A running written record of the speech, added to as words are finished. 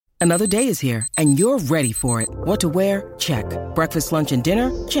Another day is here, and you're ready for it. What to wear? Check. Breakfast, lunch, and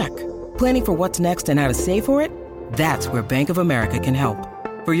dinner? Check. Planning for what's next and how to save for it? That's where Bank of America can help.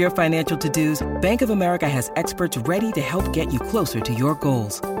 For your financial to-dos, Bank of America has experts ready to help get you closer to your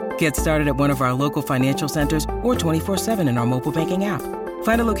goals. Get started at one of our local financial centers or 24/7 in our mobile banking app.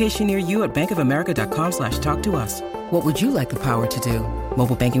 Find a location near you at bankofamerica.com/talktous. What would you like the power to do?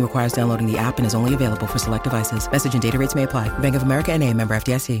 Mobile banking requires downloading the app and is only available for select devices. Message and data rates may apply. Bank of America N.A., member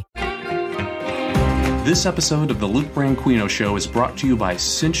FDIC. This episode of the Luke Branquinho Show is brought to you by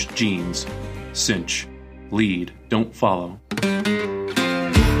Cinch Jeans. Cinch. Lead. Don't follow.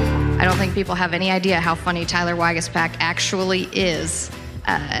 I don't think people have any idea how funny Tyler Wagaspack actually is.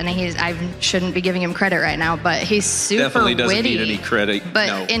 And I shouldn't be giving him credit right now, but he's super Definitely doesn't witty. need any credit. But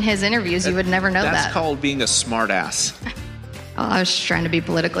no. in his interviews, you would never know That's that. called being a smart ass. Oh, I was trying to be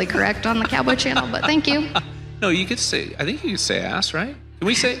politically correct on the Cowboy Channel, but thank you. No, you could say, I think you could say ass, right? Can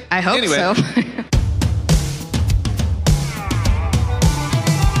we say? I hope anyway. so.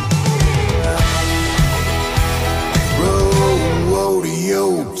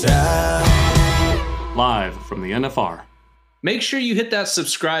 Rodeo time. Live from the NFR. Make sure you hit that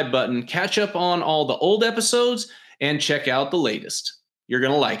subscribe button, catch up on all the old episodes, and check out the latest. You're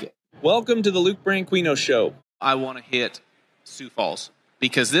going to like it. Welcome to the Luke Branquinho Show. I want to hit Sioux Falls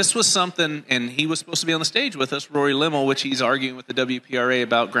because this was something, and he was supposed to be on the stage with us, Rory Limmel, which he's arguing with the WPRA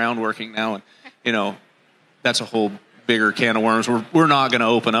about groundworking now. And, you know, that's a whole bigger can of worms we're not going to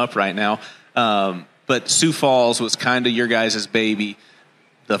open up right now. But Sioux Falls was kind of your guys' baby.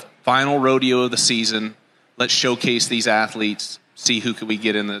 The final rodeo of the season. Let's showcase these athletes, see who could we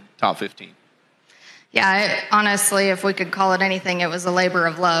get in the top 15. Yeah, honestly, if we could call it anything, it was a labor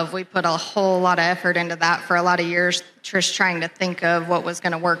of love. We put a whole lot of effort into that for a lot of years, just trying to think of what was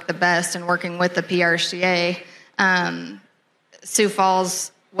going to work the best and working with the PRCA. Sioux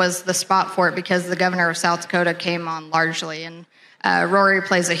Falls was the spot for it because the governor of South Dakota came on largely, and Rory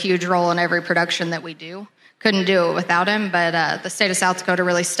plays a huge role in every production that we do. Couldn't do it without him, but the state of South Dakota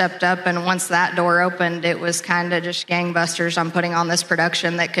really stepped up, and once that door opened, it was kind of just gangbusters on putting on this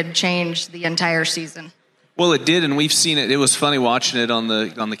production that could change the entire season. Well, it did, and we've seen it. It was funny watching it on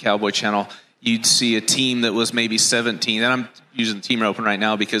the Cowboy Channel. You'd see a team that was maybe 17, and I'm using the Team Open right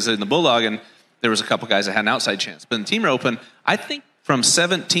now because in the Bulldogging, there was a couple guys that had an outside chance. But in the Team Open, I think from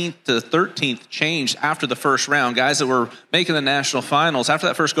 17th to 13th changed after the first round. Guys that were making the national finals after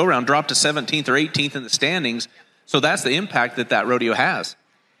that first go-round dropped to 17th or 18th in the standings. So that's the impact that rodeo has.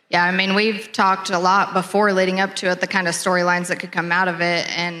 Yeah, I mean, we've talked a lot before leading up to it, the kind of storylines that could come out of it,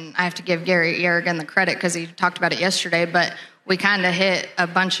 and I have to give Gary Yerrigan the credit because he talked about it yesterday, but we kind of hit a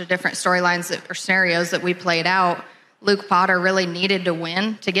bunch of different storylines or scenarios that we played out. Luke Potter really needed to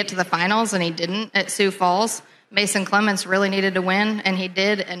win to get to the finals, and he didn't at Sioux Falls. Mason Clements really needed to win, and he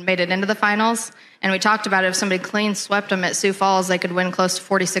did, and made it into the finals. And we talked about it, if somebody clean swept them at Sioux Falls, they could win close to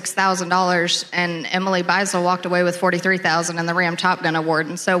 $46,000. And Emily Beisel walked away with $43,000 in the Ram Top Gun Award.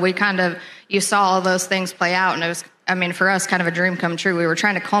 And so you saw all those things play out, and it was, I mean, for us, kind of a dream come true. We were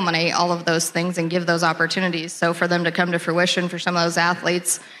trying to culminate all of those things and give those opportunities. So for them to come to fruition for some of those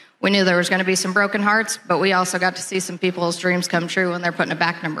athletes, we knew there was going to be some broken hearts, but we also got to see some people's dreams come true when they're putting a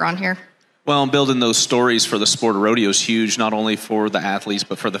back number on here. Well, and building those stories for the sport of rodeo is huge, not only for the athletes,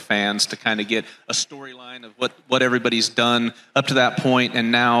 but for the fans to kind of get a storyline of what everybody's done up to that point,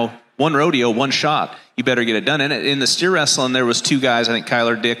 and now one rodeo, one shot. You better get it done. And in the steer wrestling, there was two guys. I think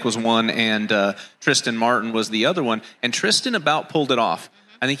Kyler Dick was one, and Tristan Martin was the other one. And Tristan about pulled it off.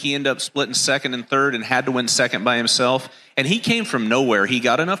 I think he ended up splitting second and third and had to win second by himself. And he came from nowhere. He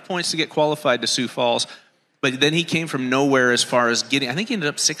got enough points to get qualified to Sioux Falls, but then he came from nowhere as far as getting, I think he ended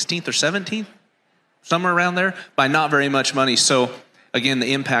up 16th or 17th, somewhere around there, by not very much money. So, again,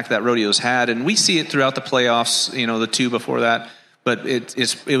 the impact that rodeo's had, and we see it throughout the playoffs, the two before that, but it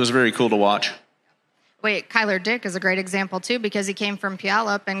was very cool to watch. Wait, Kyler Dick is a great example, too, because he came from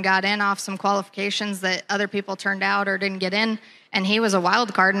Puyallup and got in off some qualifications that other people turned out or didn't get in, and he was a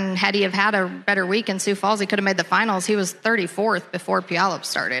wild card, and had he have had a better week in Sioux Falls, he could have made the finals. He was 34th before Puyallup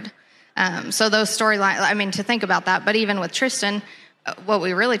started. So those storylines, I mean, to think about that, but even with Tristan, what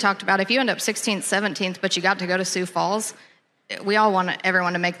we really talked about, if you end up 16th, 17th, but you got to go to Sioux Falls, we all want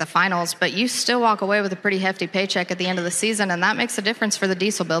everyone to make the finals, but you still walk away with a pretty hefty paycheck at the end of the season, and that makes a difference for the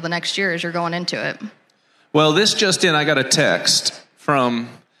diesel bill the next year as you're going into it. Well, this just in, I got a text from,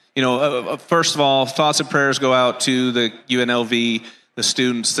 first of all, thoughts and prayers go out to the UNLV, the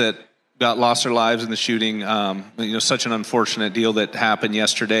students that lost their lives in the shooting. Such an unfortunate deal that happened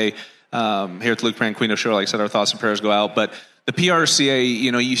yesterday. Here at the Luke Branquinho Show, like I said, our thoughts and prayers go out. But the PRCA,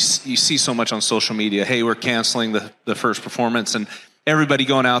 you see so much on social media. Hey, we're canceling the first performance. And everybody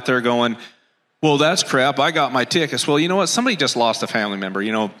going out there going, well, that's crap. I got my tickets. Well, you know what? Somebody just lost a family member.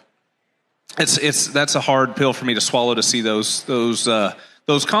 You know, that's a hard pill for me to swallow to see those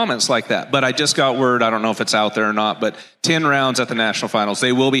comments like that. But I just got word, I don't know if it's out there or not, but 10 rounds at the national finals.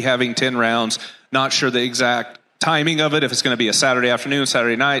 They will be having 10 rounds. Not sure the exact timing of it, if it's going to be a Saturday afternoon,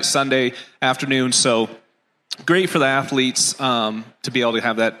 Saturday night, Sunday afternoon. So great for the athletes to be able to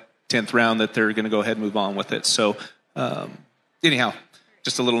have that 10th round that they're going to go ahead and move on with it. So anyhow,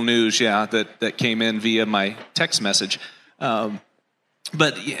 just a little news, that came in via my text message.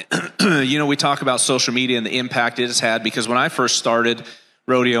 But, you know, we talk about social media and the impact it has had, because when I first started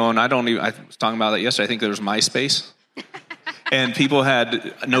rodeo, and I was talking about that yesterday, I think there was MySpace, and people had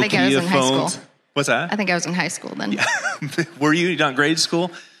Nokia phones. What's that? I think I was in high school then. Yeah. Were you not grade school?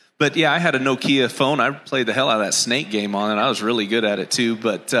 But yeah, I had a Nokia phone. I played the hell out of that snake game on it. I was really good at it too.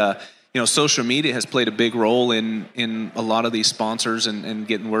 But, you know, social media has played a big role in a lot of these sponsors and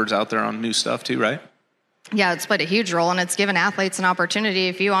getting words out there on new stuff too, right? Yeah, it's played a huge role, and it's given athletes an opportunity.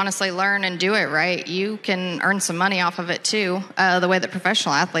 If you honestly learn and do it right, you can earn some money off of it too, the way that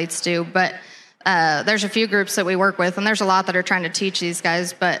professional athletes do. But there's a few groups that we work with, and there's a lot that are trying to teach these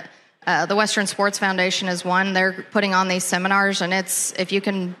guys. But the Western Sports Foundation is one. They're putting on these seminars, and if you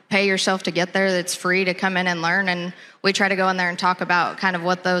can pay yourself to get there, it's free to come in and learn. And we try to go in there and talk about kind of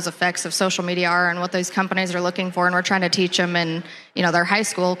what those effects of social media are and what those companies are looking for. And we're trying to teach them in, you know, their high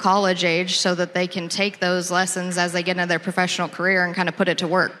school, college age, so that they can take those lessons as they get into their professional career and kind of put it to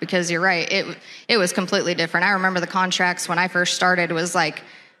work. Because you're right, it was completely different. I remember the contracts when I first started was like,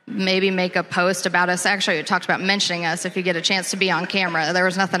 maybe make a post about us. Actually, it talked about mentioning us if you get a chance to be on camera. There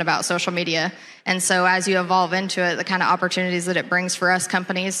was nothing about social media. And so as you evolve into it, the kind of opportunities that it brings for us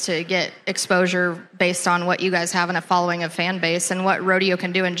companies to get exposure based on what you guys have in a following of fan base and what rodeo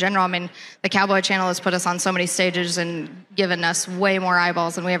can do in general. I mean, the Cowboy Channel has put us on so many stages and given us way more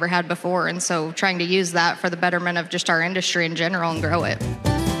eyeballs than we ever had before. And so trying to use that for the betterment of just our industry in general and grow it.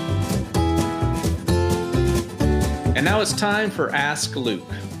 And now it's time for Ask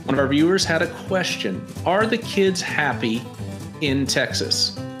Luke. One of our viewers had a question. Are the kids happy in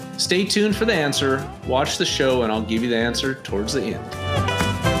Texas? Stay tuned for the answer. Watch the show, and I'll give you the answer towards the end.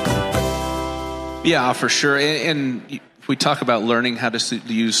 Yeah, for sure. And if we talk about learning how to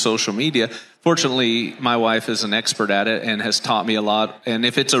use social media, fortunately, my wife is an expert at it and has taught me a lot. And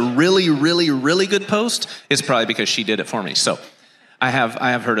if it's a really, really, really good post, it's probably because she did it for me. So I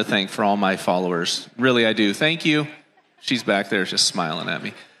have her to thank for all my followers. Really, I do. Thank you. She's back there just smiling at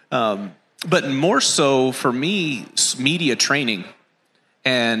me. But more so for me, media training.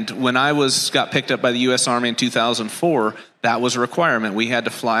 And when I got picked up by the U.S. Army in 2004, that was a requirement. We had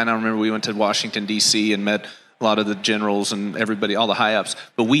to fly, and I remember we went to Washington, D.C. and met a lot of the generals and everybody, all the high-ups.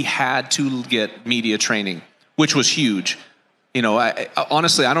 But we had to get media training, which was huge. You know,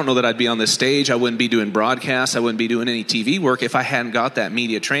 honestly, I don't know that I'd be on this stage. I wouldn't be doing broadcasts. I wouldn't be doing any TV work if I hadn't got that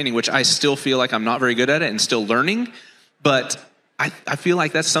media training, which I still feel like I'm not very good at it and still learning. But I feel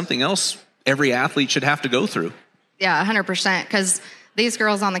like that's something else every athlete should have to go through. Yeah, 100%. Because these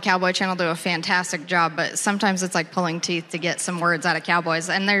girls on the Cowboy Channel do a fantastic job, but sometimes it's like pulling teeth to get some words out of Cowboys.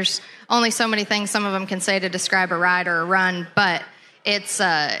 And there's only so many things some of them can say to describe a ride or a run, but it's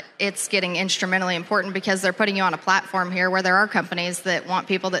getting instrumentally important because they're putting you on a platform here where there are companies that want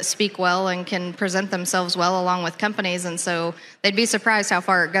people that speak well and can present themselves well along with companies. And so they'd be surprised how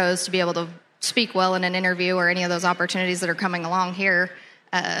far it goes to be able to speak well in an interview or any of those opportunities that are coming along here.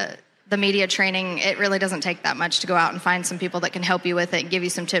 The media training, it really doesn't take that much to go out and find some people that can help you with it and give you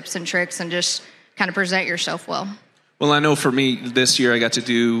some tips and tricks and just kind of present yourself well. Well, I know for me this year I got to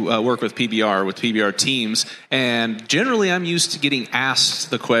do work with PBR teams, and generally I'm used to getting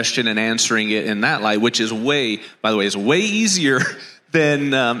asked the question and answering it in that light, which is way easier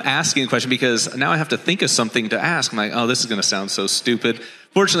than asking a question, because now I have to think of something to ask. I'm like, oh, this is going to sound so stupid.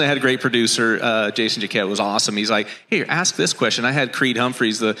 Fortunately, I had a great producer. Jason Jaquette was awesome. He's like, here, ask this question. I had Creed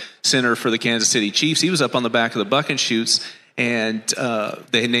Humphreys, the center for the Kansas City Chiefs. He was up on the back of the buck and shoots, and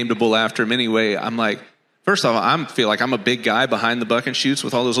they named a bull after him anyway. I'm like, first off, I feel like I'm a big guy behind the buck and shoots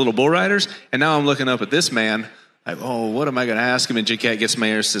with all those little bull riders, and now I'm looking up at this man. Like, oh, what am I going to ask him? And Jaquette gets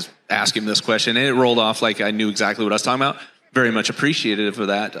Mayers to ask him this question, and it rolled off like I knew exactly what I was talking about. Very much appreciative of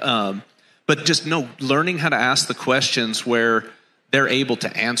that. But just learning how to ask the questions where they're able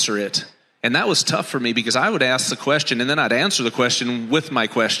to answer it. And that was tough for me because I would ask the question and then I'd answer the question with my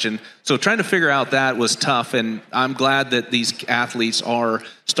question. So trying to figure out that was tough. And I'm glad that these athletes are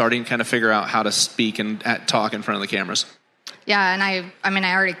starting to kind of figure out how to speak and talk in front of the cameras. Yeah, and I mean,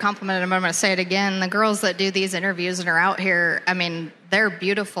 I already complimented them, but I'm going to say it again. The girls that do these interviews and are out here, I mean, they're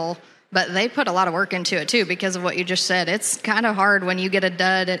beautiful But they put a lot of work into it, too, because of what you just said. It's kind of hard when you get a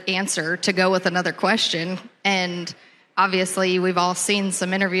dud answer to go with another question. And obviously, we've all seen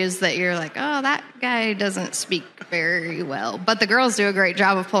some interviews that you're like, oh, that guy doesn't speak very well. But the girls do a great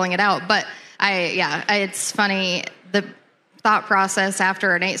job of pulling it out. But, it's funny. The thought process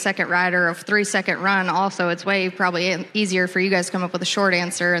after an 8-second ride or a 3-second run, also, it's way probably easier for you guys to come up with a short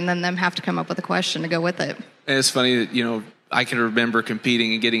answer and then them have to come up with a question to go with it. And it's funny that, I can remember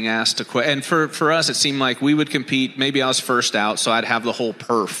competing and getting asked and for us, it seemed like we would compete. Maybe I was first out, so I'd have the whole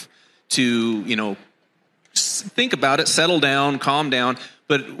perf to, think about it, settle down, calm down.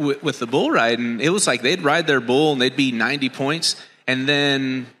 But with the bull riding, it was like they'd ride their bull and they'd be 90 points. And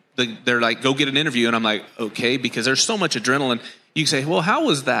then they're like, go get an interview. And I'm like, okay, because there's so much adrenaline. You say, well, how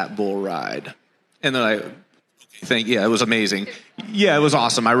was that bull ride? And they're like, it was amazing. Yeah, it was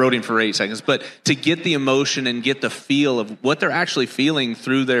awesome. I rode him for 8 seconds. But to get the emotion and get the feel of what they're actually feeling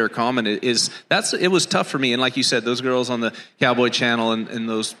through their comment it was tough for me. And like you said, those girls on the Cowboy Channel and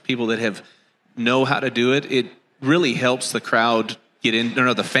those people that know how to do it, it really helps the crowd get in,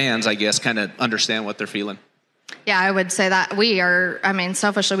 or the fans, I guess, kind of understand what they're feeling. Yeah, I would say that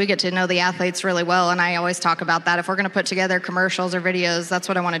selfishly, we get to know the athletes really well, and I always talk about that. If we're going to put together commercials or videos, that's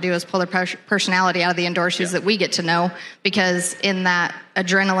what I want to do, is pull their personality out of the indoor shoes that we get to know, because in that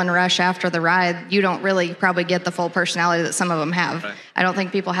adrenaline rush after the ride, you don't really probably get the full personality that some of them have. Right. I don't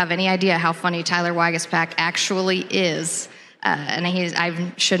think people have any idea how funny Tyler Wagaspack actually is. And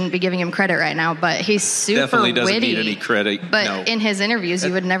I shouldn't be giving him credit right now, but he's super definitely doesn't witty. Need any credit. But in his interviews,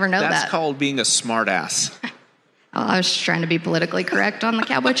 you would never know that. That's called being a smart ass. Oh, I was trying to be politically correct on the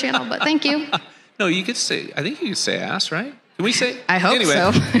Cowboy Channel, but thank you. No, I think you could say ass, right? Can we say? I hope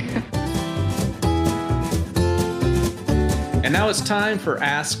so. And now it's time for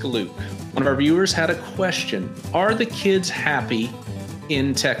Ask Luke. One of our viewers had a question. Are the kids happy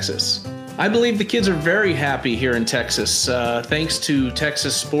in Texas? I believe the kids are very happy here in Texas. Thanks to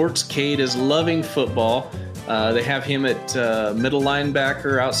Texas sports, Cade is loving football. They have him at middle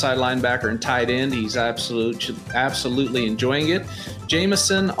linebacker, outside linebacker, and tight end. He's absolutely enjoying it.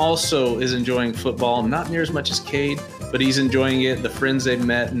 Jameson also is enjoying football, not near as much as Cade, but he's enjoying it. The friends they've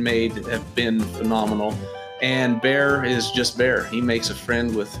met and made have been phenomenal. And Bear is just Bear. He makes a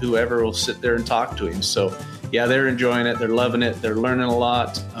friend with whoever will sit there and talk to him. So, yeah, they're enjoying it. They're loving it. They're learning a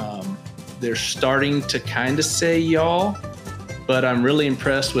lot. They're starting to kind of say y'all, but I'm really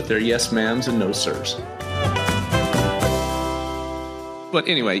impressed with their yes ma'ams and no sirs. But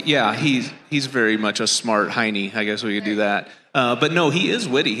anyway, yeah, he's very much a smart hiney. I guess we could do that. But no, he is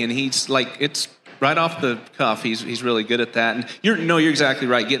witty, and he's like, it's right off the cuff. He's really good at that. And you're exactly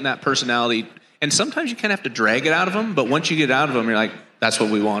right. Getting that personality, and sometimes you kind of have to drag it out of him. But once you get it out of him, you're like, that's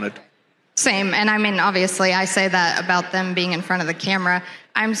what we wanted. Same. And I mean, obviously, I say that about them being in front of the camera.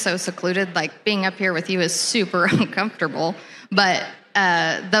 I'm so secluded. Like, being up here with you is super uncomfortable. But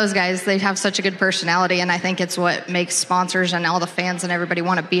those guys, they have such a good personality, and I think it's what makes sponsors and all the fans and everybody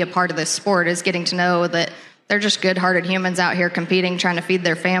want to be a part of this sport, is getting to know that they're just good-hearted humans out here competing, trying to feed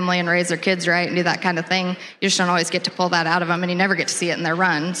their family and raise their kids right and do that kind of thing. You just don't always get to pull that out of them, and you never get to see it in their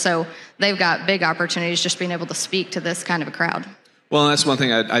run. So they've got big opportunities just being able to speak to this kind of a crowd. Well, that's one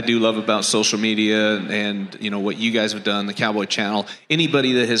thing I do love about social media and, what you guys have done, the Cowboy Channel.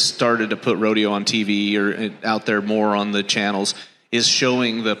 Anybody that has started to put rodeo on TV or out there more on the channels is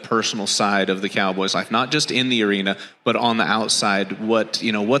showing the personal side of the Cowboys' life, not just in the arena, but on the outside, what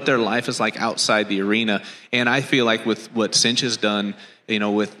their life is like outside the arena. And I feel like with what Cinch has done,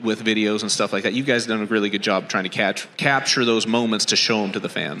 with videos and stuff like that, you guys have done a really good job trying to capture those moments to show them to the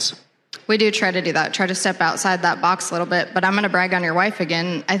fans. We do try to do that, try to step outside that box a little bit. But I'm going to brag on your wife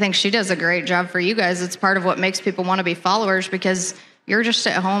again. I think she does a great job for you guys. It's part of what makes people want to be followers, because you're just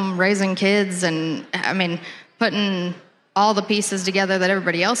at home raising kids and, putting all the pieces together that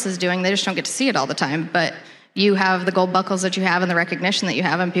everybody else is doing. They just don't get to see it all the time. But you have the gold buckles that you have and the recognition that you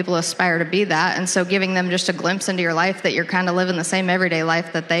have, and people aspire to be that. And so giving them just a glimpse into your life, that you're kind of living the same everyday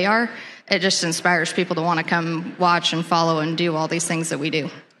life that they are, it just inspires people to want to come watch and follow and do all these things that we do.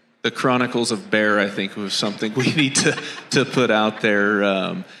 The Chronicles of Bear, I think, was something we need to put out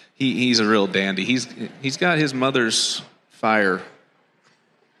there. He's a real dandy. He's got his mother's fire.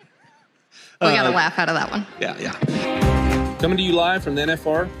 We got a laugh out of that one. Yeah. Coming to you live from the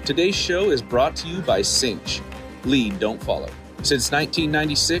NFR, today's show is brought to you by Cinch. Lead, don't follow. Since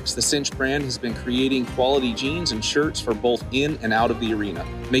 1996, the Cinch brand has been creating quality jeans and shirts for both in and out of the arena,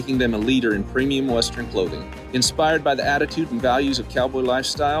 making them a leader in premium Western clothing. Inspired by the attitude and values of cowboy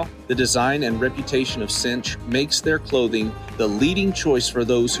lifestyle, the design and reputation of Cinch makes their clothing the leading choice for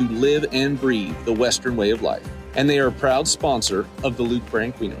those who live and breathe the Western way of life. and they are a proud sponsor of the Luke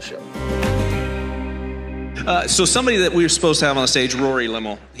Branquinho Show. So somebody that we were supposed to have on the stage, Rory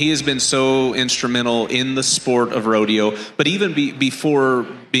Limmel, he has been so instrumental in the sport of rodeo, but even before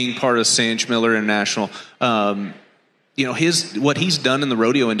being part of Cinch, Miller International, what he's done in the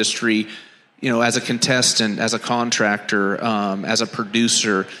rodeo industry, as a contestant, as a contractor, as a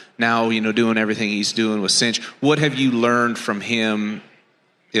producer, now, doing everything he's doing with Cinch. What have you learned from him,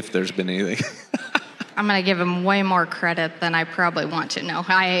 if there's been anything? I'm going to give him way more credit than I probably want to. No,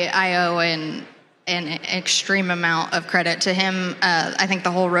 I owe an extreme amount of credit to him. I think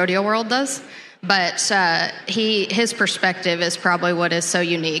the whole rodeo world does. But his perspective is probably what is so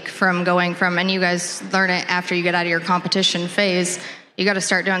unique from going from, and you guys learn it after you get out of your competition phase, you got to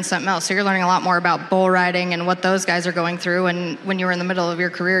start doing something else. So you're learning a lot more about bull riding and what those guys are going through. And when you were in the middle of your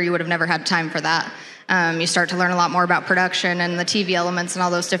career, you would have never had time for that. You start to learn a lot more about production and the TV elements and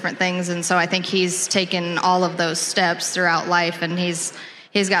all those different things. And so I think he's taken all of those steps throughout life, and he's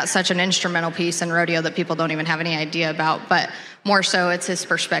got such an instrumental piece in rodeo that people don't even have any idea about. But more so, it's his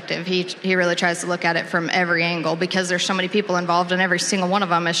perspective. He really tries to look at it from every angle, because there's so many people involved, and every single one of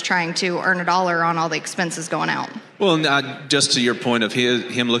them is trying to earn a dollar on all the expenses going out. Well, just to your point of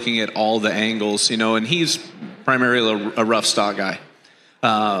him looking at all the angles, and he's primarily a rough stock guy.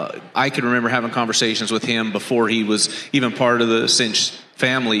 I can remember having conversations with him before he was even part of the Cinch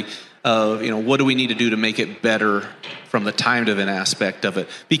family of, what do we need to do to make it better from the timed event aspect of it?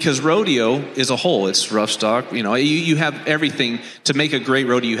 Because rodeo is a whole. It's rough stock. You have everything. To make a great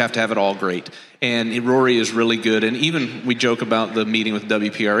rodeo, you have to have it all great. And Rory is really good. And even we joke about the meeting with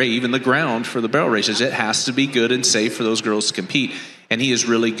WPRA, even the ground for the barrel races, it has to be good and safe for those girls to compete. And he is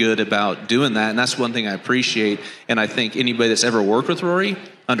really good about doing that. And that's one thing I appreciate. And I think anybody that's ever worked with Rory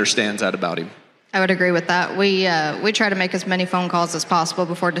understands that about him. I would agree with that. We try to make as many phone calls as possible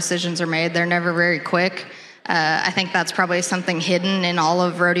before decisions are made. They're never very quick. I think that's probably something hidden in all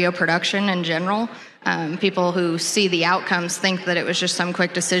of rodeo production in general. People who see the outcomes think that it was just some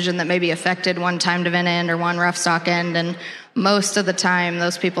quick decision that maybe affected one timed event end or one rough stock end. And most of the time,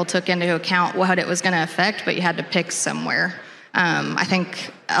 those people took into account what it was going to affect, but you had to pick somewhere. I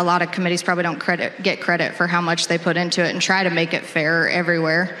think a lot of committees probably don't get credit for how much they put into it and try to make it fair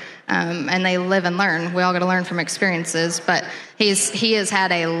everywhere. And they live and learn. We all got to learn from experiences, but he has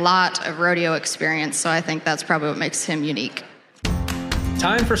had a lot of rodeo experience, so I think that's probably what makes him unique.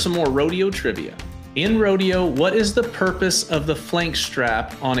 Time for some more rodeo trivia. In rodeo, what is the purpose of the flank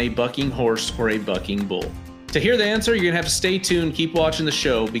strap on a bucking horse or a bucking bull? To hear the answer, you're going to have to stay tuned, keep watching the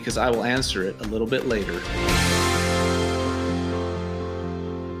show, because I will answer it a little bit later.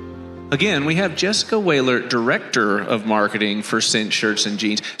 Again, we have Jessica Whalert, Director of Marketing for Cinch Shirts and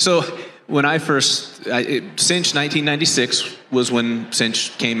Jeans. So when Cinch 1996 was when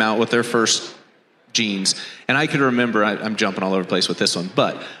Cinch came out with their first jeans. And I could remember, I'm jumping all over the place with this one,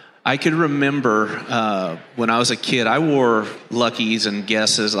 but I could remember when I was a kid, I wore Luckies and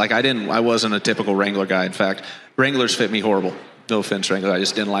Guesses. I wasn't a typical Wrangler guy. In fact, Wranglers fit me horrible. No offense, Wrangler, I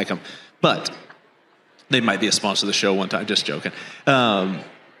just didn't like them. But they might be a sponsor of the show one time, just joking.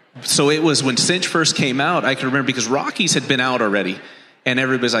 So it was when Cinch first came out, I can remember, because Rockies had been out already. And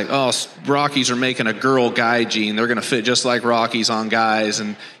everybody's like, oh, Rockies are making a girl-guy jean. They're going to fit just like Rockies on guys.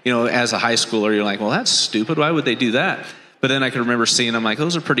 And, as a high schooler, you're like, well, that's stupid. Why would they do that? But then I can remember seeing them like,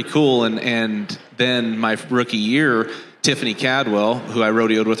 those are pretty cool. And then my rookie year, Tiffany Cadwell, who I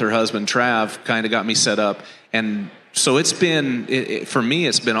rodeoed with her husband, Trav, kind of got me set up. And so it's been, for me,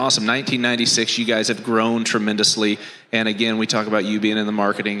 it's been awesome. 1996, you guys have grown tremendously. And again, we talk about you being in the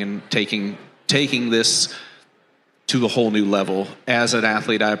marketing and taking this to a whole new level. As an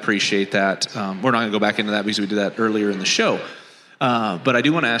athlete, I appreciate that. We're not going to go back into that because we did that earlier in the show. But I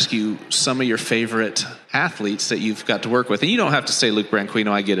do want to ask you some of your favorite athletes that you've got to work with. And you don't have to say Luke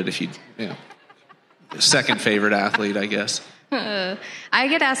Branquinho. I get it if you second favorite athlete, I guess. I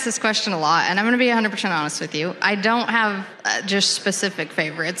get asked this question a lot, and I'm going to be 100% honest with you. I don't have just specific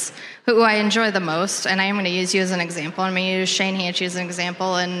favorites. Who I enjoy the most, and I am going to use you as an example. I'm going to use Shane Hanchey as an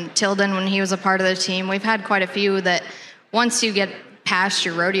example, and Tilden, when he was a part of the team. We've had quite a few that once you get past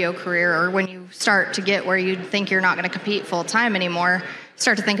your rodeo career, or when you start to get where you think you're not going to compete full-time anymore,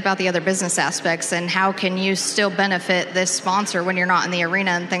 start to think about the other business aspects and how can you still benefit this sponsor when you're not in the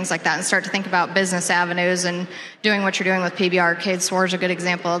arena and things like that, and start to think about business avenues and doing what you're doing with PBR. Arcade Swore is a good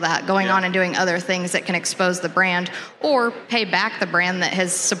example of that, going on and doing other things that can expose the brand or pay back the brand that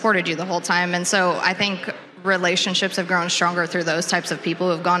has supported you the whole time. And so I think relationships have grown stronger through those types of people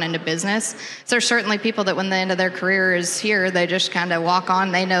who have gone into business. So there's certainly people that when the end of their career is here, they just kind of walk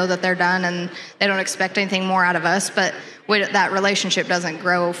on, they know that they're done and they don't expect anything more out of us. But that relationship doesn't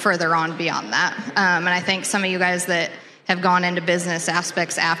grow further on beyond that. And I think some of you guys that have gone into business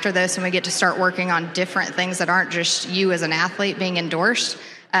aspects after this, and we get to start working on different things that aren't just you as an athlete being endorsed.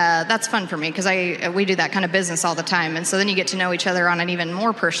 That's fun for me because we do that kind of business all the time. And so then you get to know each other on an even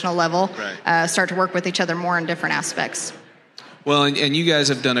more personal level, start to work with each other more in different aspects. Well, and you guys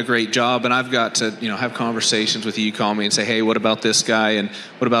have done a great job, and I've got to, have conversations with you. You call me and say, hey, what about this guy, and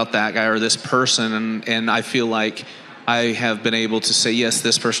what about that guy, or this person? And I feel like I have been able to say, yes,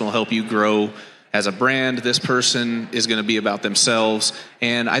 this person will help you grow as a brand. This person is going to be about themselves.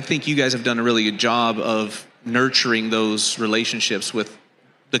 And I think you guys have done a really good job of nurturing those relationships with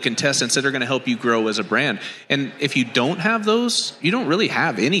the contestants that are going to help you grow as a brand. And if you don't have those, you don't really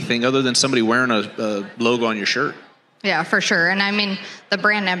have anything other than somebody wearing a logo on your shirt. Yeah, for sure. And I mean, the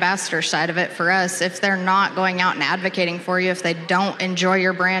brand ambassador side of it for us, if they're not going out and advocating for you, if they don't enjoy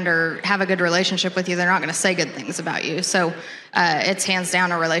your brand or have a good relationship with you, they're not going to say good things about you. So it's hands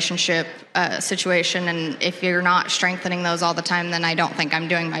down a relationship situation. And if you're not strengthening those all the time, then I don't think I'm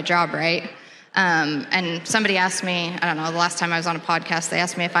doing my job right. And somebody asked me, I don't know, the last time I was on a podcast, they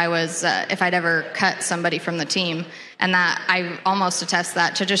asked me if if I'd ever cut somebody from the team, and that I almost attest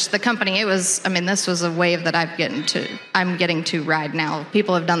that to just the company. This was a wave that I'm getting to ride now.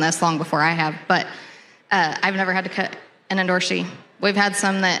 People have done this long before I have, but, I've never had to cut an endorsee. We've had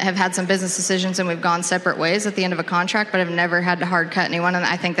some that have had some business decisions and we've gone separate ways at the end of a contract, but I've never had to hard cut anyone. And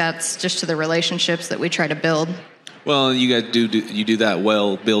I think that's just to the relationships that we try to build. Well, you guys do that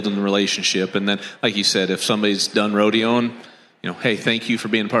well, building the relationship, and then, like you said, if somebody's done rodeoing, hey, thank you for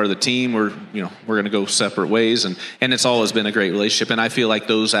being part of the team. We're going to go separate ways, and it's always been a great relationship. And I feel like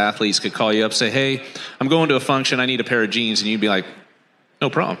those athletes could call you up, say, hey, I'm going to a function, I need a pair of jeans, and you'd be like, no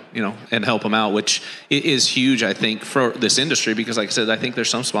problem, and help them out, which is huge, I think, for this industry, because, like I said, I think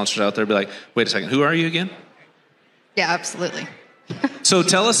there's some sponsors out there be like, wait a second, who are you again? Yeah, absolutely. So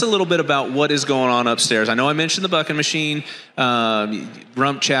tell us a little bit about what is going on upstairs. I know I mentioned the bucket machine,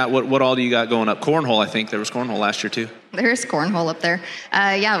 rump chat. What all do you got going up? Cornhole, I think. There was cornhole last year, too. There is cornhole up there.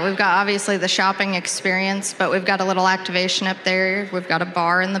 We've got obviously the shopping experience, but we've got a little activation up there. We've got a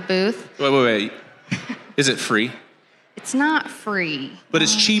bar in the booth. Wait. Is it free? It's not free. But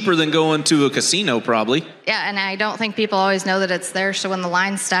it's cheaper than going to a casino, probably. Yeah, and I don't think people always know that it's there. So when the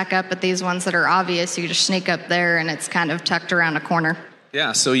lines stack up at these ones that are obvious, you just sneak up there, and it's kind of tucked around a corner.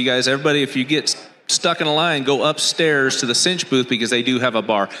 Yeah, so you guys, everybody, if you get stuck in a line, go upstairs to the cinch booth because they do have a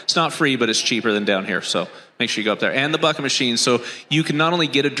bar. It's not free, but it's cheaper than down here. So make sure you go up there. And the bucket machine. So you can not only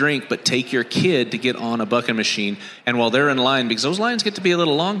get a drink, but take your kid to get on a bucket machine. And while they're in line, because those lines get to be a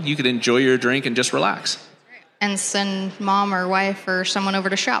little long, you could enjoy your drink and just relax. And send mom or wife or someone over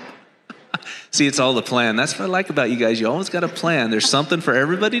to shop. See, it's all the plan. That's what I like about you guys. You always got a plan. There's something for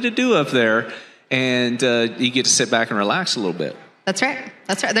everybody to do up there, and you get to sit back and relax a little bit. That's right.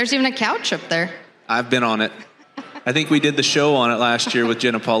 There's even a couch up there. I've been on it. I think we did the show on it last year with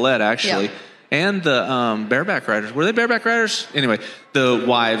Jenna Paulette, actually. Yep. And the bareback riders. Were they bareback riders? Anyway, the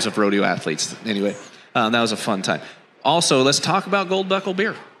wives of rodeo athletes. Anyway, that was a fun time. Also, let's talk about Gold Buckle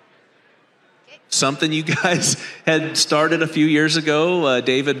beer. Something you guys had started a few years ago.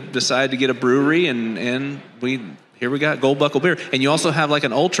 David decided to get a brewery, and we got Gold Buckle beer. And you also have like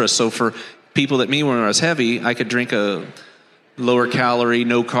an ultra. So for people like me, when I was heavy, I could drink a lower calorie,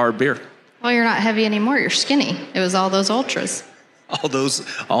 no carb beer. Well, you're not heavy anymore. You're skinny. It was all those ultras. All those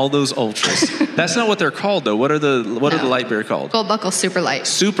ultras. That's not what they're called, though. What are the light beer called? Gold Buckle Super Light.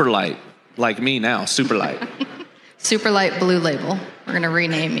 Super Light, like me now. Super Light. Super Light Blue Label. We're going to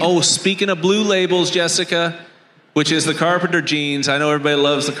rename you. Oh, speaking of blue labels, Jessica, which is the Carpenter jeans. I know everybody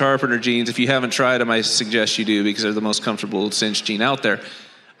loves the Carpenter jeans. If you haven't tried them, I suggest you do because they're the most comfortable cinch jean out there.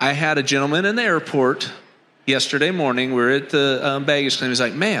 I had a gentleman in the airport yesterday morning. We're at the baggage claim. He's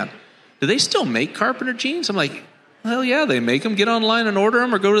like, man, do they still make Carpenter jeans? I'm like, hell yeah, they make them. Get online and order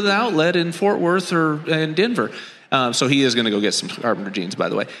them or go to the outlet in Fort Worth or in Denver. So he is going to go get some Carpenter jeans, by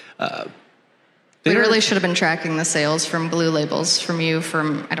the way. We really should have been tracking the sales from Blue Labels from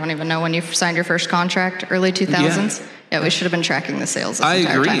I don't even know when you signed your first contract, early 2000s. Yeah, we should have been tracking the sales this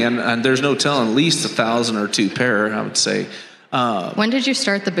entire agree, time. And there's no telling, at least 1,000 or 2 pair, I would say. When did you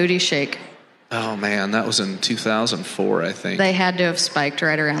start the booty shake? Oh, man, that was in 2004, I think. They had to have spiked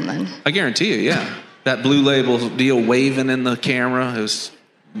right around then. I guarantee you, yeah. That Blue Label deal waving in the camera, it was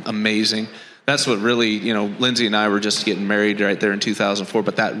amazing. That's what really, Lindsay and I were just getting married right there in 2004,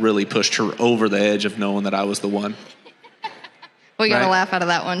 but that really pushed her over the edge of knowing that I was the one. We got a laugh out of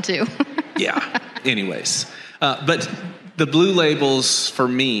that one, too. Yeah. Anyways. But the Blue Labels, for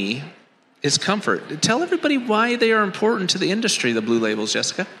me, is comfort. Tell everybody why they are important to the industry, the Blue Labels,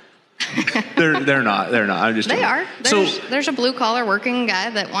 Jessica. They're not. I'm just. They are. So There's a blue collar working guy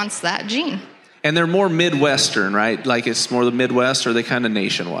that wants that gene. and they're more Midwestern, right? Like it's more the Midwest, or are they kind of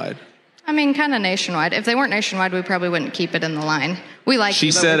nationwide? I mean, kind of nationwide. If they weren't nationwide, we probably wouldn't keep it in the line. We like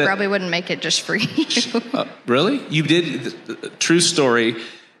you, but we probably wouldn't make it just for you. Really? You did? True story.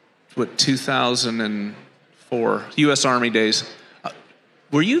 What, 2004, U.S. Army days.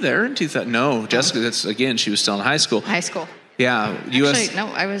 Were you there in 2000? No, Jessica, that's, again, she was still in high school. High school. Yeah. Actually, no,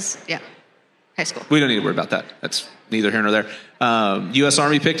 I was, high school. We don't need to worry about that. That's neither here nor there. U.S.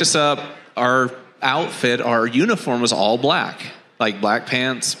 Army picked us up. Our outfit, our uniform was all black. Like black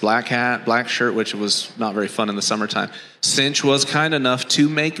pants, black hat, black shirt, which was not very fun in the summertime. Cinch was kind enough to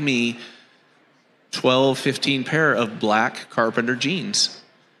make me 12, 15 pair of black Carpenter jeans.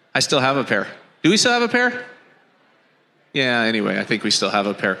 I still have a pair. Do we still have a pair? Yeah, anyway, I think we still have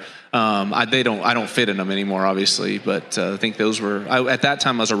a pair. I don't fit in them anymore, obviously, but I think those were, at that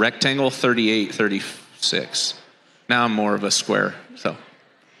time I was a rectangle, 38, 36. Now I'm more of a square,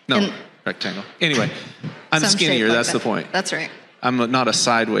 rectangle. Anyway, I'm skinnier, like that's the point. That's right. I'm not a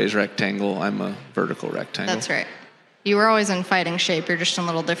sideways rectangle, I'm a vertical rectangle. That's right. You were always in fighting shape, you're just in a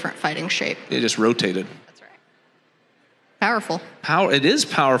little different fighting shape. It just rotated. That's right. Powerful. It is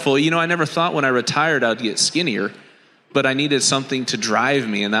powerful. You know, I never thought when I retired I'd get skinnier, but I needed something to drive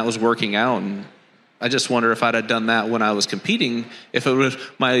me, and that was working out. And I just wonder if I'd have done that when I was competing, if it would,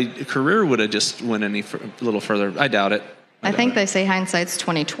 my career would have just went a little further. I doubt it. I think they say hindsight's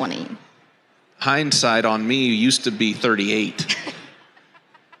 20/20. Hindsight on me used to be 38.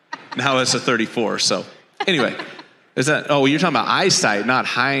 Now it's a 34. So anyway, is that? Oh, you're talking about eyesight, not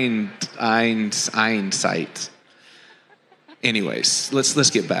hindsight. Anyways,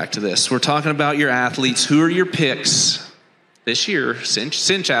 let's get back to this. We're talking about your athletes. Who are your picks this year?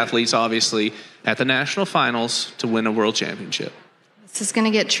 Cinch athletes, obviously, at the national finals to win a world championship. This is going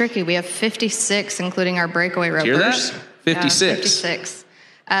to get tricky. We have 56, including our breakaway ropers. Hear that? 56. 56,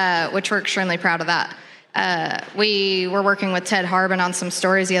 which we're extremely proud of that. We were working with Ted Harbin on some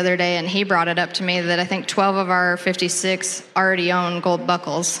stories the other day, and he brought it up to me that I think 12 of our 56 already own gold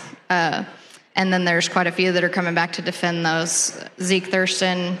buckles. And then there's quite a few that are coming back to defend those. Zeke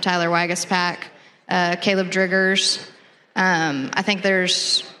Thurston, Tyler Wagaspack, Caleb Driggers. I think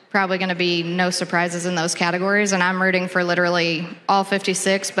there's probably going to be no surprises in those categories, and I'm rooting for literally all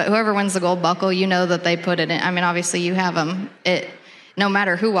 56, but whoever wins the gold buckle, you know that they put it in. I mean, obviously you have them. No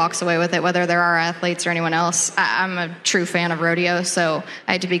matter who walks away with it, whether they're our athletes or anyone else. I'm a true fan of rodeo, so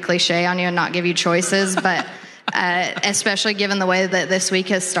I hate to be cliche on you and not give you choices, but especially given the way that this week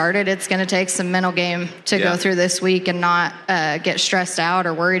has started, it's going to take some mental game to go through this week and not get stressed out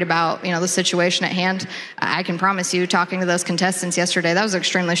or worried about, the situation at hand. I can promise you, talking to those contestants yesterday, that was an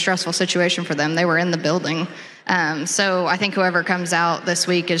extremely stressful situation for them. They were in the building. So I think whoever comes out this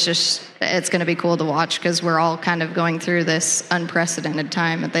week it's going to be cool to watch because we're all kind of going through this unprecedented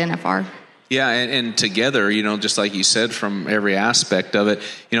time at the NFR. Yeah, and together, just like you said, from every aspect of it,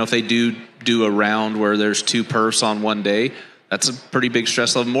 if they do a round where there's two perfs on one day, that's a pretty big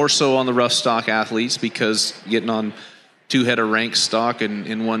stress level, more so on the rough stock athletes because getting on two head of rank stock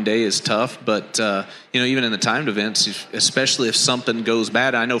in one day is tough. But, even in the timed events, especially if something goes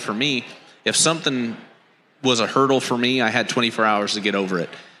bad, I know for me, if something was a hurdle for me, I had 24 hours to get over it.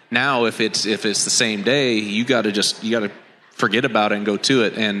 Now, if it's the same day, you got to forget about it and go to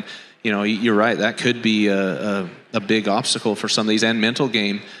it. And you're right. That could be a big obstacle for some of these and mental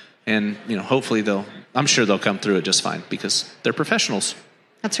game. And, hopefully I'm sure they'll come through it just fine because they're professionals.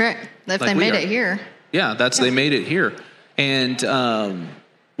 That's right. If they made it here. Yeah, they made it here. And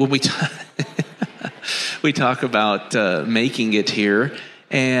when we talk about making it here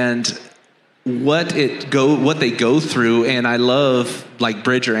and what they go through. And I love like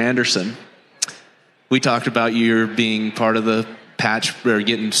Bridger Anderson. We talked about you being part of the patch or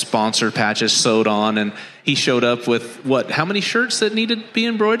getting sponsor patches sewed on, and he showed up with how many shirts that needed to be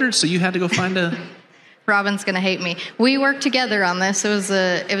embroidered, so you had to go find a Robin's gonna hate me. We worked together on this. It was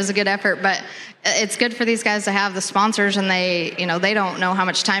a good effort, but it's good for these guys to have the sponsors, and they don't know how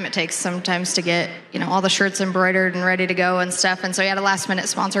much time it takes sometimes to get all the shirts embroidered and ready to go and stuff. And so he had a last minute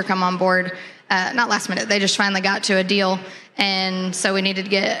sponsor come on board. Not last minute, they just finally got to a deal. And so we needed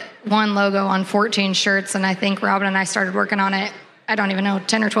to get one logo on 14 shirts, and I think Robin and I started working on it, I don't even know,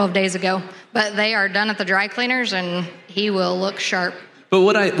 10 or 12 days ago. But they are done at the dry cleaners, and he will look sharp. But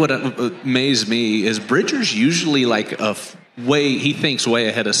what amazed me is Bridger's usually like he thinks way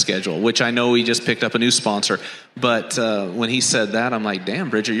ahead of schedule, which I know he just picked up a new sponsor. But when he said that, I'm like, damn,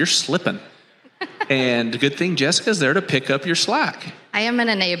 Bridger, you're slipping. And good thing Jessica's there to pick up your slack. I am an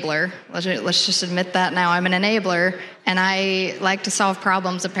enabler. Let's just admit that now. I'm an enabler. And I like to solve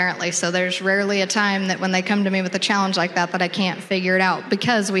problems, apparently. So there's rarely a time that when they come to me with a challenge like that I can't figure it out,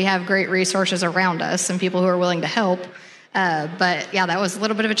 because we have great resources around us and people who are willing to help. But yeah, that was a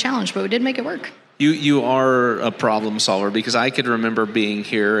little bit of a challenge, but we did make it work. You are a problem solver, because I could remember being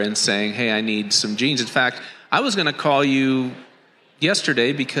here and saying, hey, I need some jeans. In fact, I was going to call you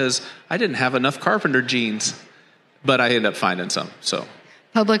yesterday because I didn't have enough carpenter jeans, but I ended up finding some. So,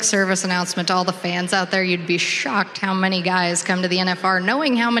 public service announcement to all the fans out there. You'd be shocked how many guys come to the NFR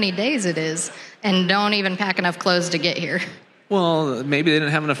knowing how many days it is and don't even pack enough clothes to get here. Well, maybe they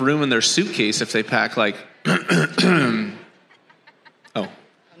didn't have enough room in their suitcase if they pack like... Oh.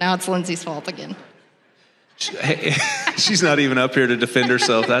 Now it's Lindsay's fault again. She's not even up here to defend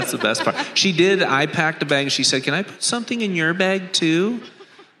herself. That's the best part. She did. I packed a bag. She said, can I put something in your bag too?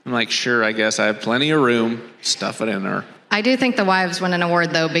 I'm like, sure, I guess. I have plenty of room. Stuff it in there. I do think the wives win an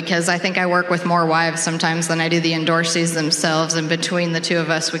award, though, because I think I work with more wives sometimes than I do the endorsees themselves. And between the two of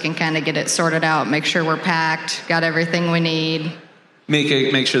us, we can kind of get it sorted out, make sure we're packed, got everything we need.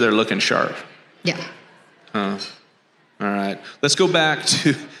 Make sure they're looking sharp. Yeah. All right. Let's go back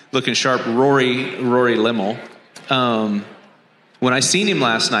to looking sharp. Rory Limmel. When I seen him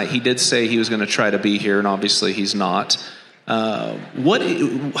last night, he did say he was going to try to be here, and obviously he's not. A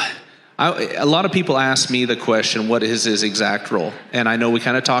lot of people ask me the question, what is his exact role? And I know we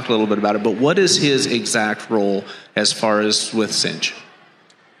kind of talked a little bit about it, but what is his exact role as far as with Cinch?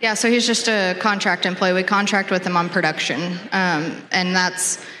 Yeah, so he's just a contract employee. We contract with him on production, and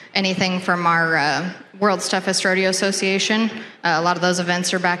that's anything from our World's Toughest Rodeo Association. A lot of those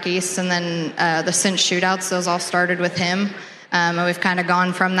events are back east, and then the Cinch shootouts, those all started with him. And we've kind of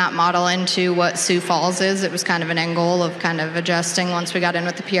gone from that model into what Sioux Falls is. It was kind of an end goal of kind of adjusting once we got in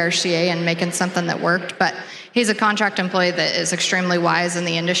with the PRCA and making something that worked. But he's a contract employee that is extremely wise in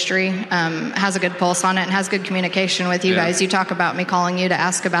the industry, has a good pulse on it, and has good communication with you guys. You talk about me calling you to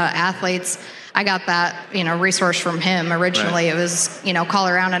ask about athletes. I got that, resource from him originally. Right. It was, call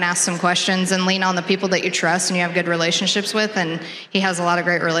around and ask some questions and lean on the people that you trust and you have good relationships with. And he has a lot of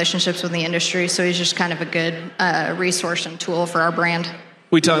great relationships with the industry. So he's just kind of a good resource and tool for our brand.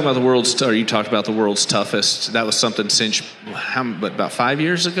 You talked about the world's toughest. That was something Cinch, about 5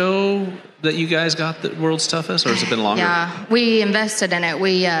 years ago that you guys got the world's toughest, or has it been longer? Yeah, we invested in it.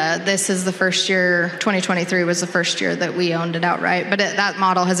 This is the first year, 2023 was the first year that we owned it outright. But that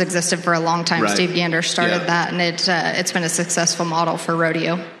model has existed for a long time. Right. Steve Gander started that, and it's been a successful model for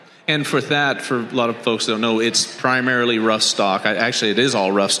rodeo. And for a lot of folks that don't know, it's primarily rough stock. Actually, it is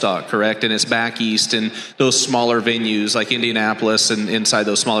all rough stock, correct? And it's back east in those smaller venues like Indianapolis and inside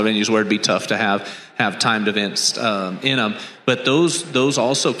those smaller venues where it'd be tough to have timed events in them. But those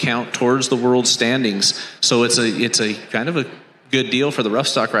also count towards the world standings. So it's a kind of a good deal for the rough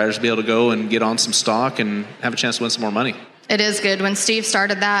stock riders to be able to go and get on some stock and have a chance to win some more money. It is good. When Steve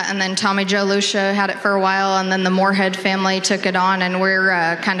started that, and then Tommy Joe Lucia had it for a while, and then the Moorhead family took it on, and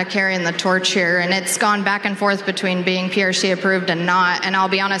we're kind of carrying the torch here. And it's gone back and forth between being PRC approved and not. And I'll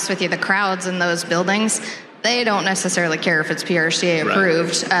be honest with you, the crowds in those buildings, they don't necessarily care if it's PRCA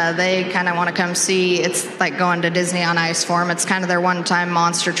approved. Right. They kind of want to come see. It's like going to Disney on Ice for them. It's kind of their one-time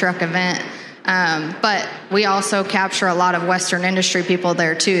monster truck event. But we also capture a lot of Western industry people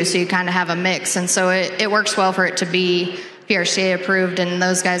there too, so you kind of have a mix. And so it works well for it to be PRCA approved, and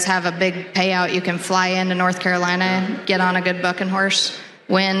those guys have a big payout. You can fly into North Carolina, get on a good bucking horse,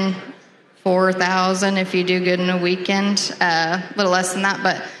 win $4,000 if you do good in a weekend. A little less than that,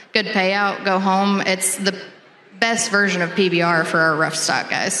 but good payout, go home. It's the best version of PBR for our rough stock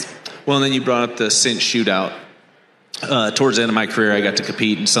guys. Well, and then you brought up the Cinch shootout. Towards the end of my career, I got to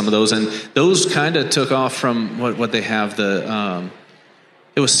compete in some of those, and those kind of took off from what they have.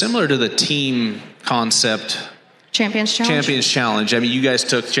 It was similar to the team concept. Champions Challenge. I mean, you guys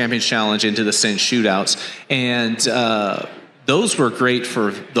took Champions Challenge into the Cinch shootouts, and those were great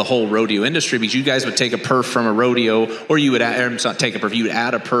for the whole rodeo industry because you guys would take a perf from a rodeo, or you would add a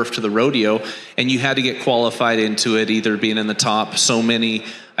perf to the rodeo, and you had to get qualified into it, either being in the top so many.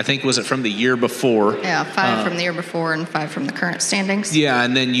 I think, was it from the year before? Yeah, 5 from the year before and 5 from the current standings. Yeah,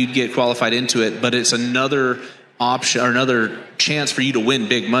 and then you'd get qualified into it, but it's another option or another chance for you to win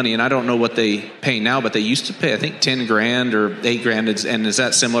big money. And I don't know what they pay now, but they used to pay, I think, $10,000 or $8,000. And is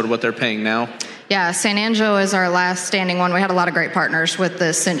that similar to what they're paying now? Yeah, San Angelo is our last standing one. We had a lot of great partners with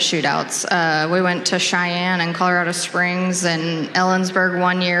the Cinch shootouts. We went to Cheyenne and Colorado Springs and Ellensburg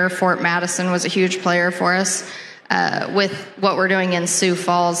one year. Fort Madison was a huge player for us. With what we're doing in Sioux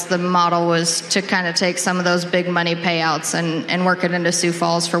Falls, the model was to kind of take some of those big money payouts and work it into Sioux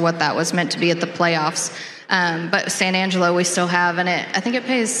Falls for what that was meant to be at the playoffs. But San Angelo we still have, and I think it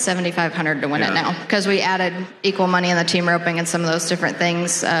pays $7,500 to win it now, because we added equal money in the team roping and some of those different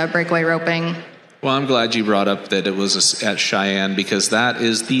things, breakaway roping. Well, I'm glad you brought up that it was at Cheyenne, because that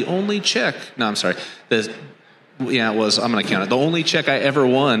is the only check. No, I'm sorry. It was. I'm going to count it. The only check I ever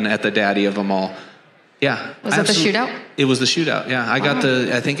won at the daddy of them all. Yeah. Was it the shootout? It was the shootout. Yeah. I got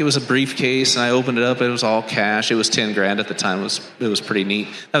I think it was a briefcase, and I opened it up. It was all cash. It was $10,000 at the time. It was pretty neat.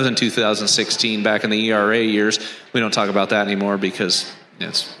 That was in 2016, back in the ERA years. We don't talk about that anymore because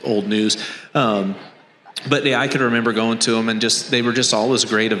it's old news. But yeah, I could remember going to them, and they were just always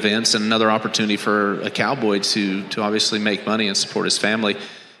great events, and another opportunity for a cowboy to obviously make money and support his family.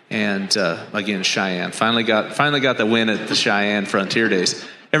 And again, Cheyenne finally got the win at the Cheyenne Frontier Days.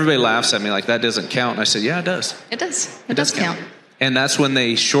 Everybody laughs at me like that doesn't count, and I said, yeah, it does. It does. It does count. And that's when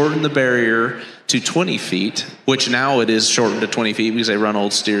they shortened the barrier to 20 feet, which now it is shortened to 20 feet because they run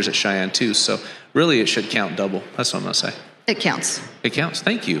old steers at Cheyenne too. So really, it should count double. That's what I'm going to say. It counts. It counts.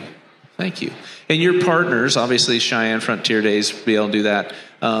 Thank you. And your partners, obviously Cheyenne Frontier Days, be able to do that.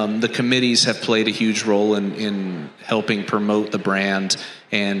 The committees have played a huge role in helping promote the brand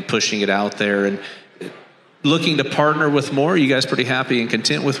and pushing it out there. And looking to partner with more. Are you guys pretty happy and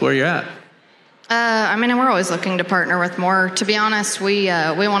content with where you're at? We're always looking to partner with more. To be honest, we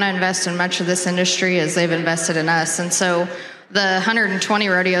want to invest in much of this industry as they've invested in us. And so the 120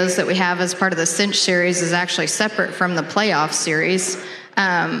 rodeos that we have as part of the Cinch series is actually separate from the playoff series.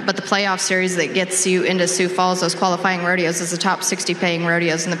 But the playoff series that gets you into Sioux Falls, those qualifying rodeos, is the top 60 paying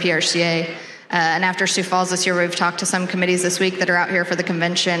rodeos in the PRCA. And after Sioux Falls this year, we've talked to some committees this week that are out here for the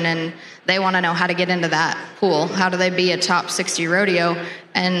convention, and they want to know how to get into that pool. How do they be a top 60 rodeo?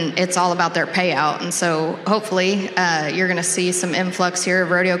 And it's all about their payout. And so hopefully you're going to see some influx here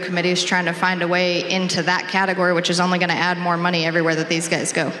of rodeo committees trying to find a way into that category, which is only going to add more money everywhere that these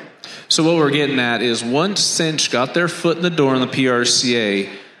guys go. So what we're getting at is once Cinch got their foot in the door in the PRCA,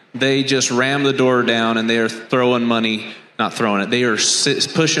 they just rammed the door down, and they are throwing money. Not throwing it. They are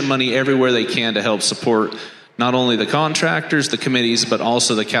pushing money everywhere they can to help support not only the contractors, the committees, but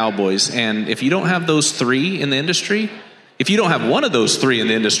also the cowboys. And if you don't have those three in the industry, if you don't have one of those three in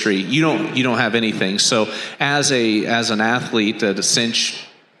the industry, you don't have anything. So as an athlete at a Cinch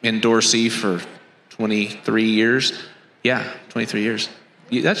in Dorsey for 23 years, 23 years.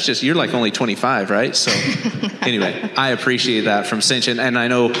 That's just, you're like only 25, right? So anyway, I appreciate that from Cinch. And I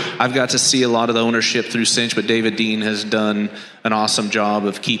know I've got to see a lot of the ownership through Cinch, but David Dean has done an awesome job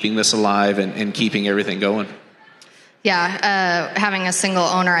of keeping this alive and keeping everything going. Yeah, having a single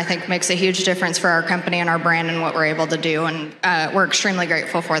owner, I think, makes a huge difference for our company and our brand and what we're able to do. And we're extremely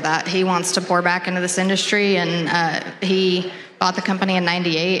grateful for that. He wants to pour back into this industry, and he bought the company in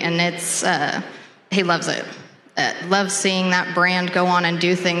 '98, and he loves it. Love seeing that brand go on and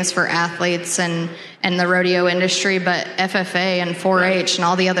do things for athletes and the rodeo industry, but FFA and 4-H and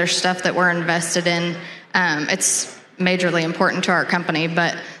all the other stuff that we're invested in, it's majorly important to our company,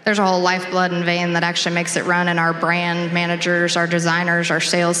 but there's a whole lifeblood and vein that actually makes it run, and our brand managers, our designers, our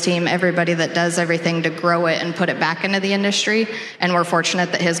sales team, everybody that does everything to grow it and put it back into the industry, and we're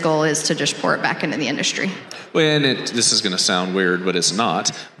fortunate that his goal is to just pour it back into the industry. Well, and this is going to sound weird, but it's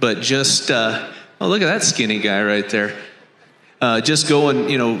not, but just... oh, look at that skinny guy right there. Just going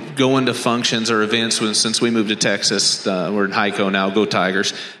to functions or events since we moved to Texas. We're in Hico now. Go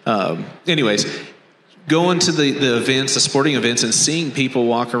Tigers. Anyways, going to the events, the sporting events, and seeing people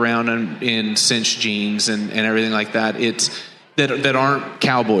walk around in Cinch jeans and everything like that. That aren't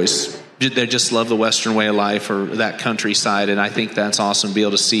cowboys. They just love the Western way of life or that countryside. And I think that's awesome to be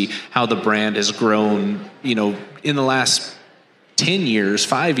able to see how the brand has grown, in the last 10 years,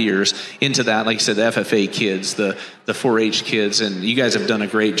 5 years into that. Like you said, the FFA kids, the 4-H kids, and you guys have done a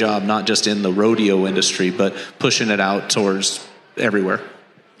great job, not just in the rodeo industry, but pushing it out towards everywhere.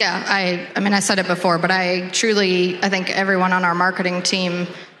 Yeah, I said it before, but I think everyone on our marketing team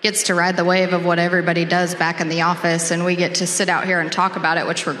gets to ride the wave of what everybody does back in the office, and we get to sit out here and talk about it,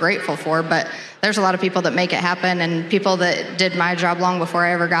 which we're grateful for, but there's a lot of people that make it happen, and people that did my job long before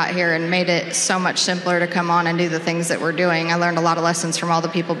I ever got here and made it so much simpler to come on and do the things that we're doing. I learned a lot of lessons from all the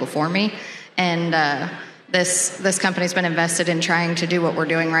people before me, and this company's been invested in trying to do what we're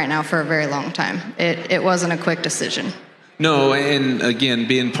doing right now for a very long time. It wasn't a quick decision. No, and again,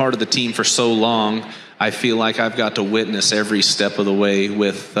 being part of the team for so long, I feel like I've got to witness every step of the way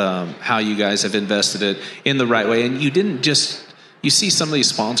with how you guys have invested it in the right way. And you didn't just, you see some of these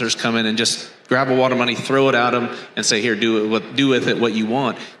sponsors come in and just grab a wad of money, throw it at them, and say, here, do with it what you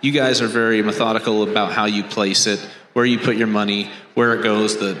want. You guys are very methodical about how you place it, where you put your money, where it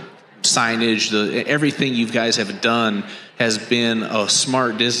goes, the signage, everything you guys have done has been a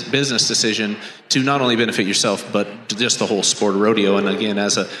smart business decision to not only benefit yourself, but just the whole sport of rodeo. And again,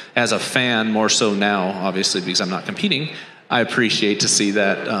 as a fan, more so now, obviously, because I'm not competing, I appreciate to see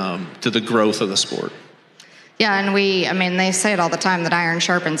that to the growth of the sport. Yeah, and they say it all the time that iron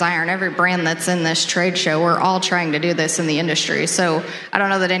sharpens iron. Every brand that's in this trade show, we're all trying to do this in the industry. So I don't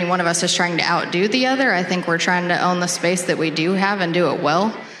know that any one of us is trying to outdo the other. I think we're trying to own the space that we do have and do it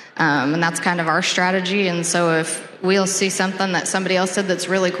well. And that's kind of our strategy. And so if we'll see something that somebody else did that's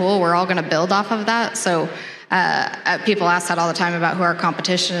really cool, we're all going to build off of that. So people ask that all the time about who our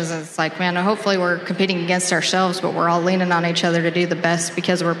competition is. And it's like, man, hopefully we're competing against ourselves, but we're all leaning on each other to do the best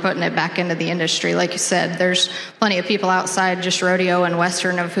because we're putting it back into the industry. Like you said, there's plenty of people outside just rodeo and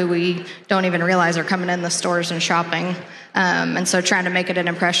Western of who we don't even realize are coming in the stores and shopping. And so trying to make it an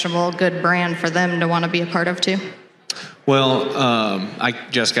impressionable, good brand for them to want to be a part of too. Well,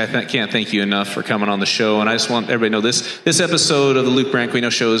 Jessica, I can't thank you enough for coming on the show, and I just want everybody to know this episode of the Luke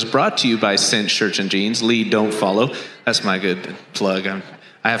Branquinho Show is brought to you by Cinch Shirts and Jeans. Lead, don't follow. That's my good plug.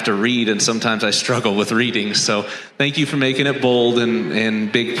 I have to read, and sometimes I struggle with reading, so thank you for making it bold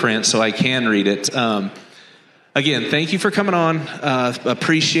and big print so I can read it. Again, thank you for coming on.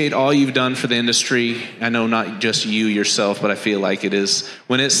 Appreciate all you've done for the industry. I know not just you yourself, but I feel like it is.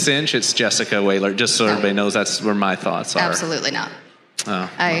 When it's Cinch, it's Jessica Whalert, just so everybody knows that's where my thoughts are. Absolutely not.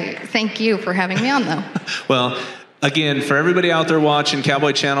 I thank you for having me on, though. Well, again, for everybody out there watching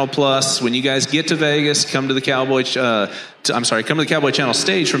Cowboy Channel Plus, when you guys get to Vegas, come to the Cowboy Channel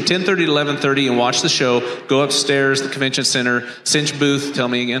stage from 10:30 to 11:30 and watch the show. Go upstairs, the convention center, Cinch booth. Tell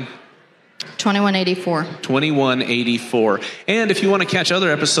me again. 2184. 2184. And if you want to catch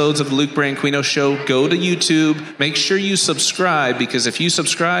other episodes of the Luke Branquinho Show, go to YouTube. Make sure you subscribe, because if you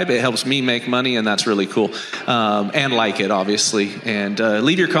subscribe, it helps me make money, and that's really cool. And like it, obviously. And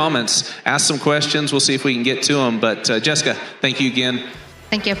leave your comments. Ask some questions. We'll see if we can get to them. But Jessica, thank you again.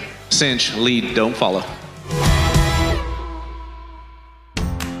 Thank you. Cinch, lead, don't follow.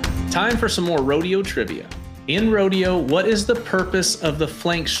 Time for some more rodeo trivia. In rodeo, what is the purpose of the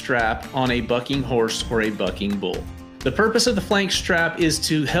flank strap on a bucking horse or a bucking bull? The purpose of the flank strap is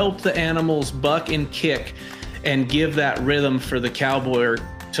to help the animals buck and kick and give that rhythm for the cowboy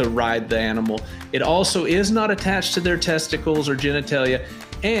to ride the animal. It also is not attached to their testicles or genitalia,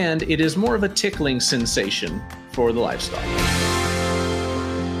 and it is more of a tickling sensation for the livestock.